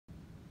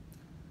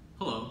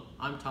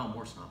I'm Tom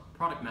Worsnop,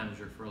 Product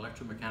Manager for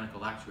Electromechanical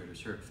Actuators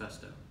here at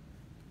Festo.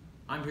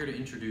 I'm here to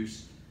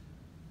introduce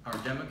our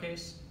demo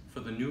case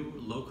for the new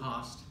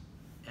low-cost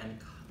and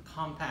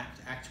compact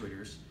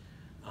actuators.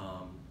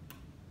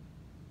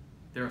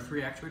 There are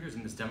three actuators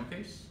in this demo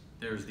case.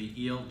 There's the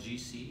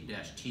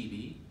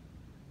ELGC-TB.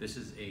 This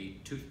is a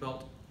tooth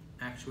belt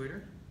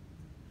actuator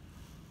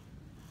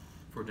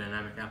for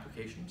dynamic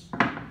applications.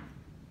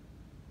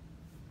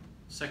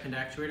 Second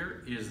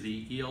actuator is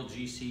the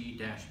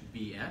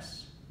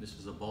ELGC-BS. This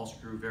is a ball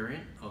screw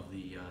variant of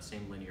the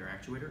same linear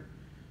actuator,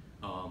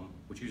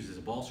 which uses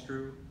a ball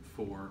screw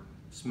for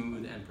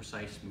smooth and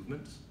precise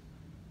movements.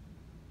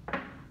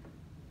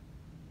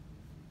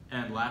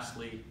 And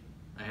lastly,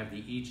 I have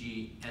the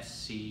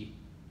EGSC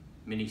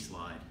mini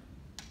slide,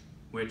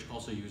 which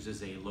also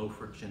uses a low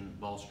friction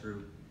ball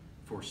screw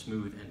for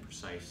smooth and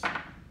precise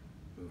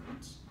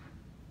movements.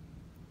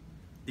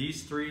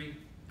 These three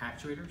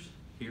actuators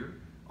here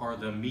are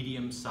the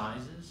medium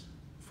sizes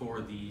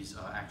for these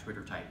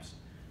actuator types.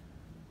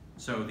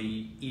 So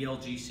the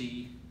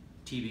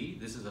ELGC-TB,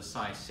 this is a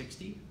size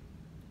 60,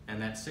 and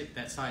that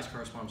size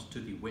corresponds to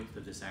the width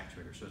of this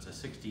actuator. So it's a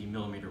 60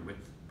 millimeter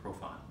width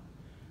profile.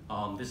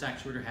 This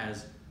actuator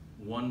has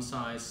one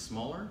size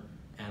smaller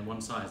and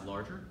one size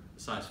larger,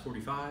 size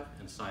 45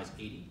 and size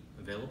 80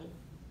 available.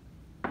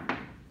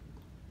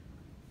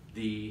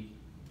 The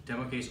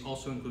demo case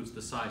also includes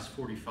the size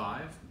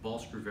 45 ball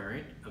screw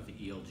variant of the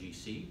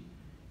ELGC,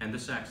 and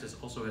this axis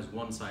also has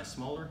one size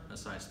smaller, a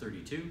size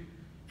 32,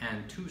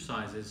 and two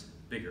sizes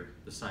bigger,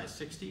 the size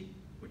 60,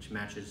 which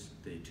matches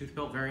the tooth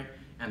belt variant,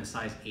 and the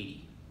size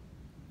 80.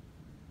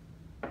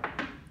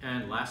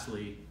 And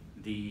lastly,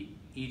 the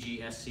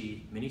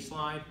EGSC mini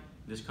slide.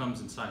 This comes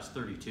in size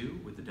 32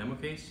 with the demo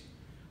case.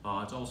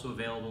 It's also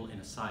available in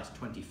a size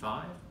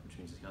 25, which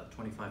means it's got a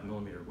 25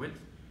 millimeter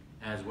width,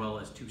 as well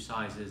as two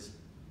sizes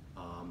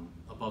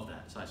above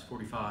that, size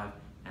 45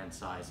 and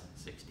size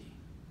 60.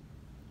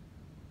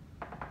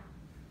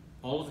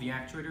 All of the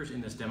actuators in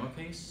this demo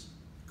case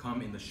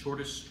come in the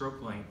shortest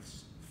stroke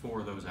lengths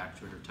for those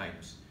actuator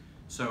types.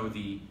 So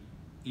the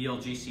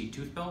ELGC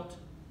tooth belt,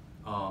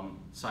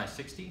 size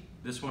 60,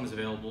 this one is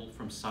available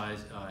from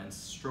size and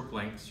stroke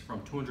lengths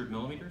from 200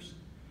 millimeters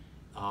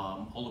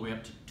all the way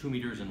up to 2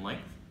 meters in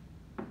length.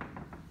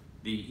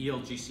 The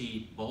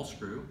ELGC ball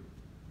screw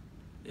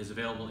is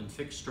available in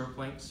fixed stroke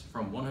lengths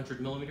from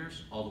 100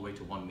 millimeters all the way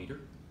to 1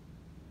 meter.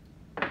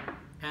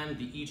 And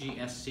the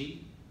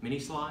EGSC mini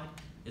slide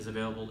is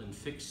available in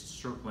fixed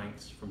stroke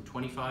lengths from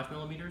 25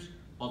 millimeters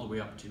all the way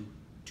up to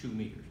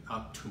 200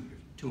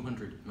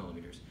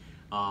 millimeters.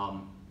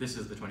 This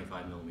is the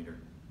 25 millimeter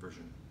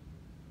version.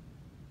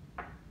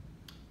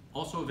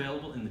 Also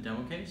available in the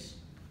demo case,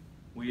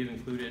 we have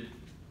included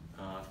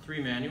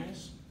 3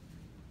 manuals,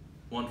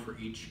 one for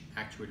each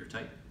actuator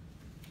type.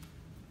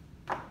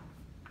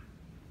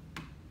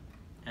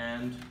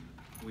 And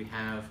we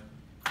have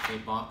a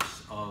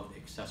box of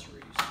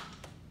accessories.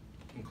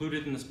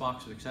 Included in this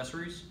box of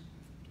accessories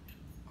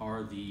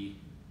are the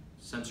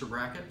sensor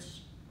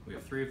brackets. We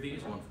have 3 of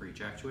these, one for each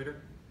actuator.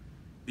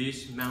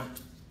 These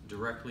mount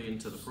directly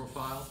into the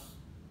profile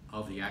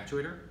of the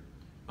actuator.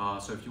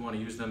 So if you want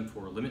to use them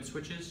for limit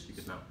switches, you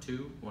could mount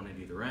 2, one at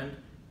either end,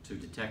 to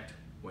detect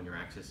when your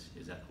axis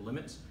is at the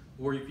limits,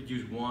 or you could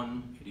use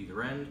one at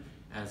either end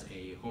as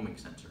a homing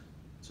sensor.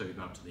 So you'd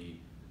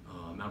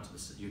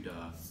you'd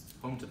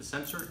home to the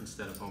sensor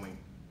instead of homing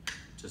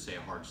to, say,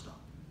 a hard stop.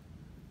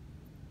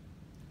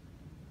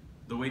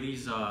 The way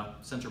these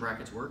sensor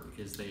brackets work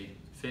is they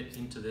fit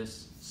into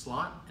this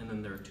slot, and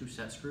then there are 2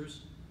 set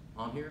screws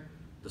on here.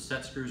 The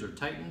set screws are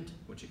tightened,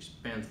 which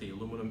expands the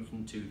aluminum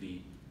into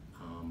the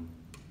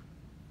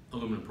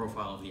aluminum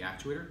profile of the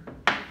actuator.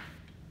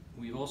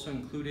 We've also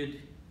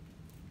included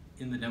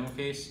in the demo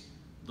case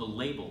the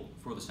label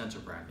for the sensor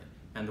bracket.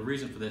 And the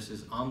reason for this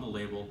is on the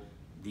label,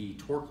 the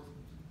torque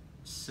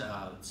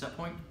set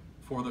point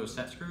for those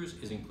set screws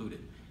is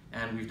included.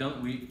 And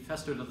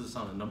Festo does this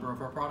on a number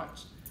of our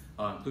products,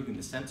 including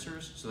the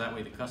sensors, so that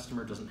way the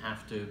customer doesn't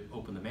have to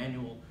open the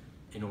manual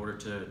in order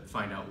to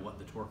find out what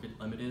the torque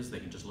limit is. They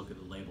can just look at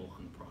the label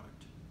on the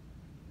product.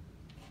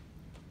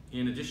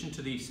 In addition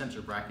to the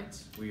sensor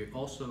brackets, we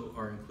also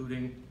are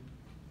including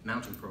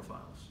mounting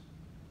profiles,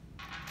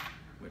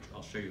 which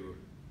I'll show you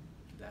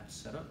that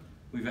setup.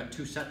 We've got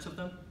 2 sets of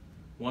them.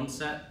 One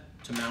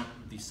set to mount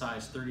the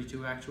size 32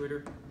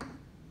 actuator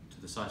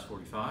to the size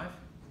 45,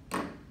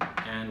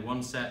 and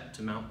one set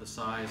to mount the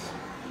size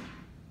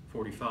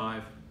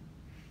 45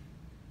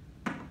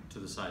 to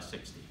the size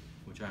 60,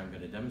 which I'm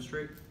going to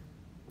demonstrate.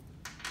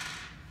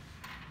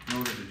 In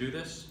order to do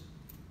this,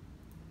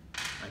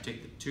 I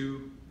take the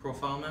 2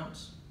 profile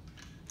mounts,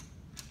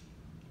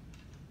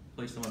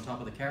 place them on top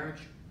of the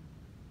carriage,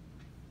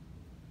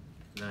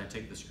 and then I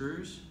take the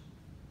screws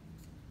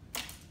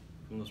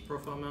from those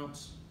profile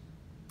mounts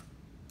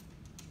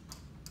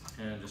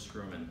and just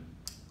screw them in.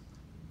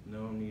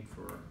 No need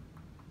for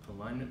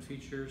alignment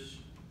features.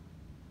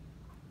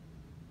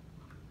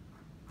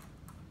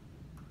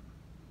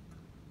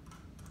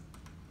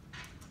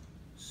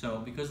 So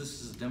because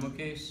this is a demo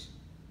case,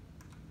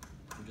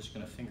 just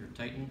going to finger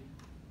tighten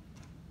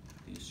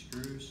these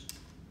screws.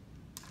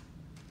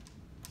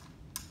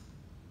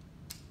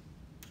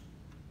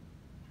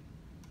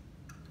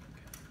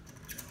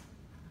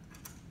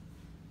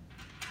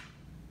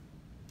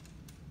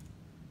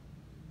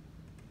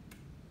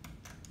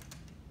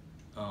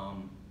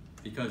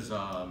 Because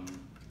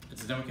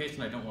it's a demo case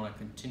and I don't want to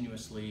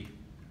continuously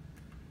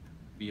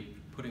be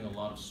putting a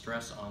lot of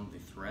stress on the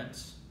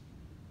threads,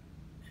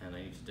 and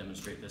I need to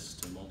demonstrate this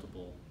to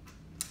multiple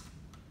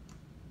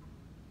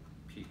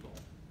people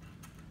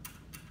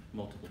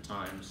multiple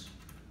times,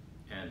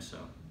 and so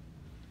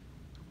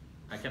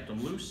I kept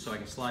them loose so I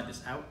can slide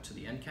this out to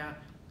the end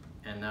cap,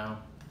 and now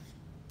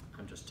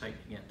I'm just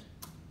tightening it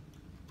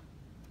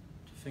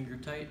to finger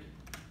tight.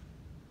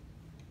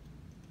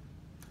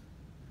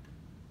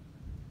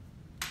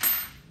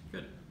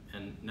 Good,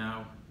 and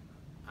now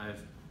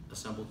I've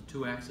assembled a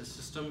 2-axis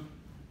system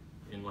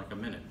in like a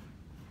minute.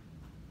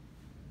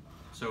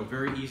 So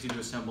very easy to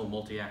assemble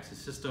multi-axis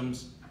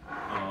systems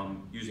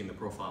using the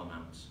profile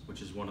mounts,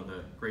 which is one of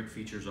the great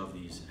features of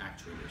these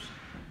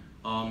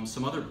actuators.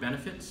 Some other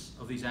benefits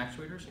of these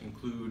actuators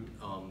include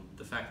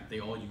the fact that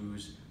they all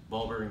use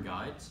ball bearing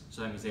guides,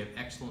 so that means they have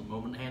excellent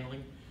moment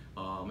handling,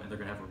 and they're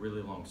going to have a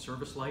really long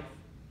service life.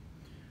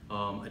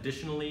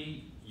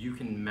 Additionally, you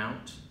can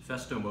mount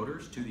Festo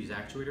motors to these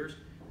actuators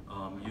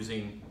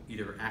using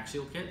either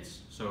axial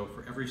kits. So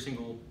for every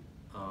single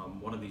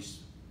one of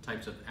these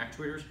types of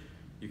actuators,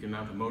 you can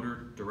mount a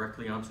motor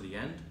directly onto the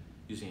end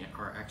using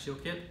our axial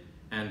kit.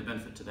 And the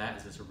benefit to that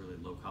is it's a really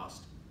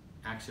low-cost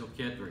axial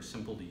kit, very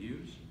simple to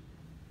use.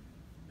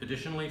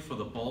 Additionally, for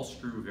the ball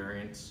screw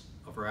variants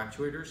of our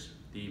actuators,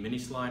 the mini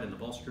slide and the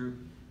ball screw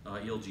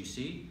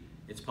ELGC,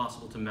 it's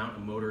possible to mount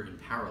a motor in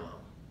parallel,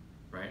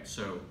 right?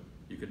 So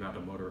you could mount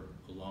a motor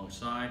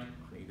alongside,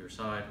 on either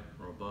side,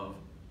 or above.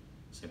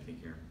 Same thing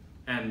here.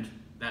 And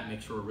that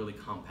makes for a really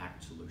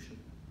compact solution.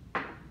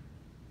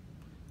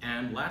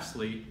 And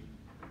lastly,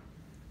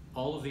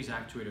 all of these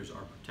actuators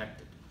are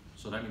protected.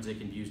 So that means they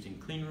can be used in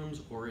clean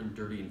rooms or in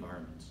dirty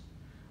environments.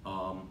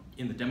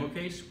 In the demo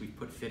case, we've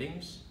put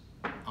fittings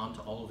onto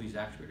all of these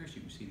actuators.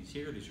 You can see these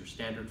here. These are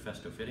standard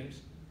Festo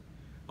fittings.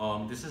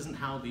 This isn't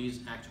how these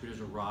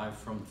actuators arrive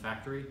from the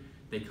factory.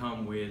 They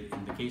come with,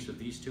 in the case of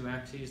these 2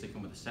 axes, they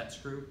come with a set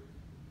screw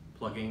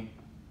plugging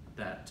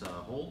that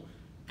hole.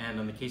 And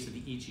in the case of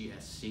the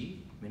EGSC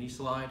mini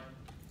slide,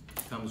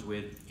 it comes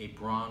with a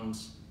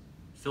bronze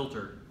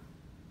filter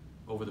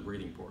over the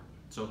breathing port.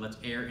 So it lets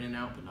air in and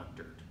out, but not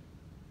dirt.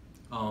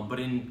 But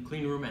in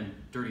clean room and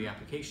dirty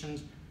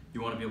applications,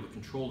 you want to be able to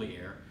control the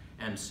air.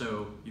 And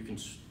so you can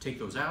take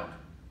those out,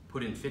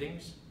 put in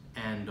fittings,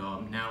 and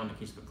now in the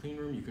case of a clean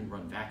room, you can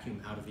run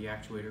vacuum out of the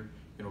actuator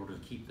in order to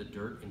keep the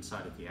dirt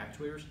inside of the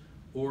actuators.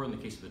 Or in the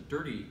case of a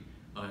dirty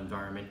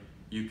environment,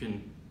 you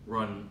can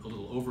run a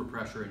little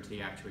overpressure into the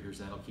actuators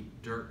that'll keep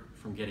dirt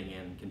from getting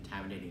in,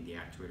 contaminating the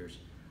actuators,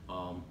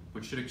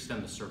 which should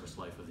extend the service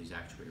life of these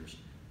actuators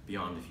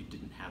beyond if you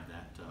didn't have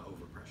that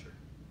overpressure.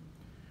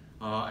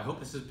 I hope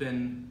this has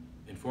been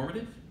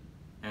informative,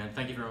 and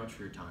thank you very much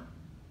for your time.